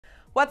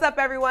What's up,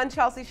 everyone?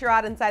 Chelsea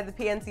Sherrod inside the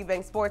PNC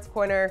Bank Sports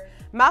Corner.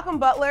 Malcolm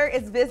Butler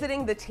is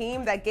visiting the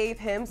team that gave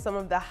him some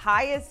of the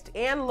highest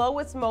and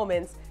lowest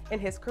moments in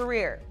his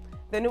career,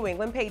 the New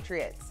England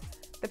Patriots.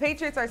 The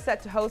Patriots are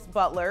set to host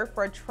Butler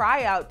for a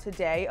tryout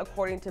today,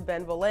 according to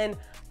Ben Boleyn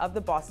of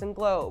the Boston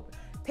Globe.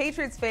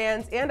 Patriots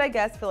fans, and I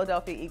guess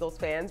Philadelphia Eagles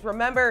fans,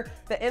 remember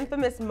the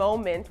infamous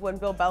moment when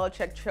Bill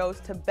Belichick chose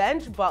to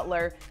bench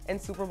Butler in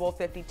Super Bowl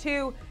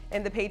 52,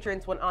 and the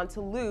Patriots went on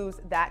to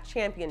lose that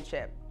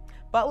championship.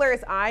 Butler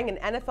is eyeing an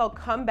NFL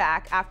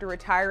comeback after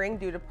retiring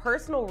due to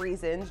personal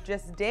reasons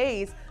just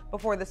days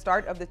before the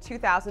start of the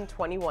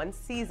 2021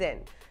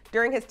 season.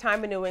 During his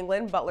time in New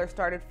England, Butler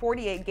started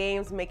 48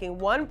 games, making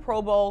one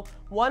Pro Bowl,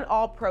 one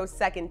All-Pro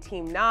second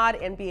team nod,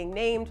 and being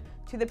named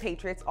to the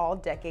Patriots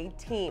All-Decade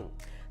team.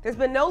 There's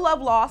been no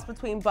love lost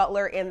between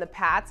Butler and the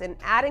Pats, and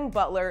adding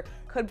Butler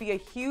could be a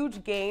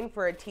huge gain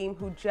for a team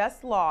who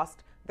just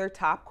lost their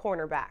top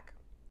cornerback.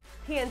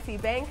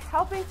 PNC Bank,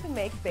 helping to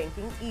make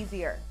banking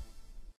easier.